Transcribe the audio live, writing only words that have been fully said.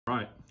All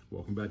right,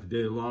 welcome back to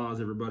Daily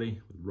Laws, everybody,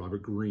 with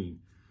Robert Greene.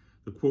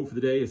 The quote for the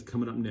day is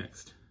coming up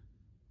next.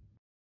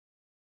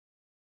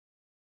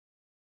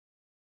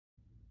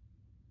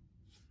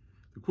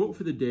 The quote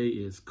for the day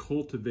is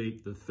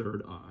cultivate the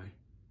third eye.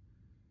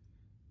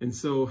 And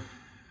so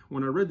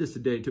when I read this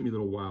today, it took me a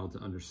little while to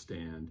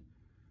understand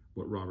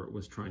what Robert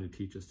was trying to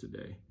teach us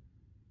today.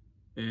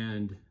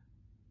 And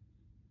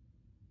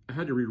I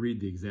had to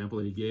reread the example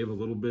that he gave a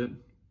little bit,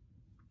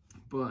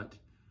 but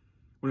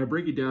when I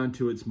break it down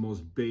to its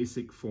most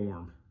basic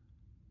form,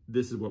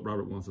 this is what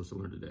Robert wants us to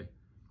learn today.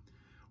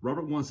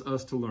 Robert wants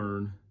us to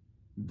learn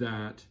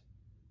that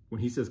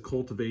when he says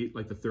cultivate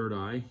like the third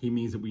eye, he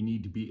means that we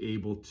need to be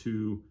able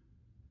to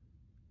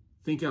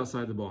think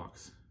outside the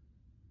box.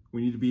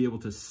 We need to be able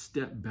to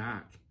step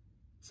back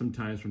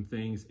sometimes from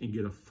things and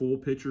get a full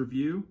picture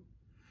view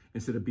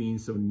instead of being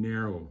so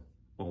narrow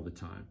all the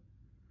time.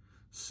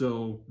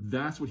 So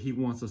that's what he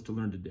wants us to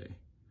learn today.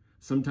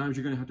 Sometimes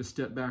you're going to have to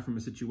step back from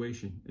a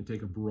situation and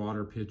take a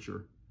broader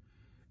picture.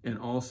 And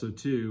also,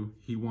 too,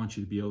 he wants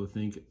you to be able to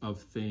think of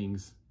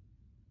things,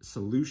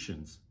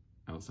 solutions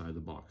outside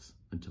the box.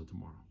 Until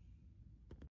tomorrow.